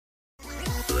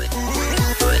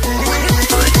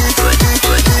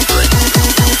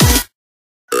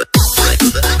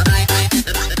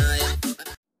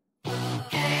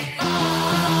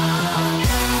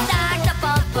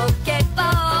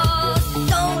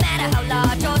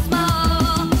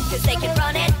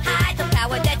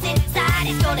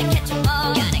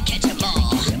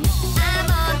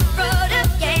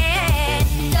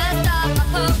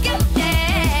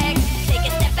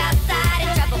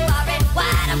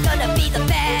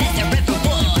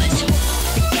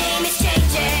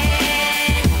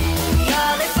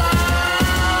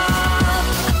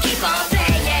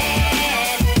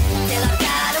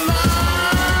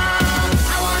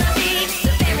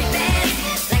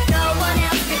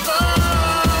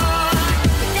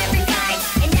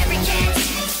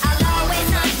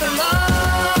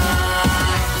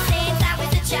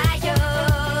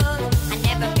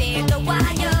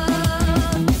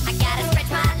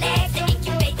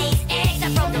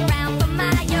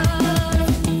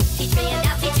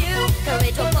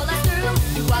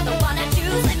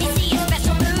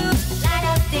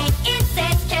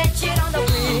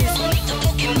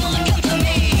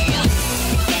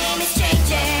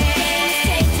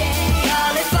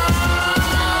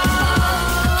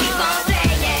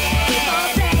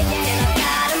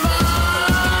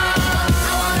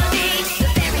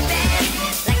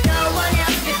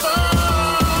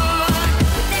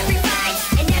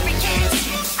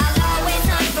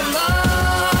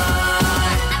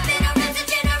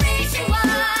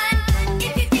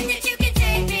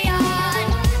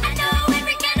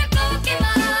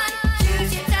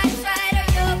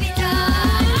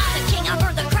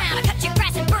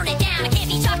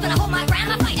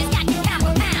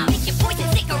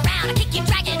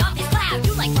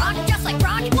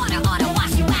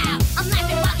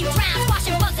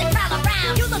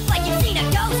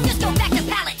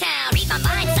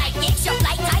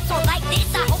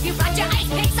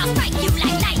I'll strike you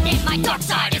like lightning. My dark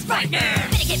side is frightening.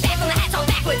 Better get back from the hats on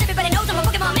backwards. Everybody knows I'm a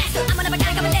Pokemon master. I'm one of a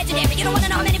kind, I'm a legendary. You don't wanna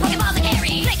know how many Pokeballs I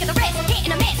carry. Flick of the wrist,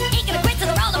 hitting a miss. Ain't gonna quit till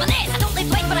they're all on my list. I don't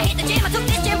lift weights, but I hit the gym. I took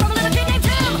this gym from a little kid named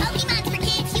Tim. Pokemon's for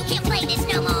kids, you can't play this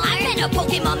no more. I've been a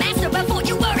Pokemon master before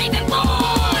you were even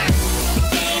born.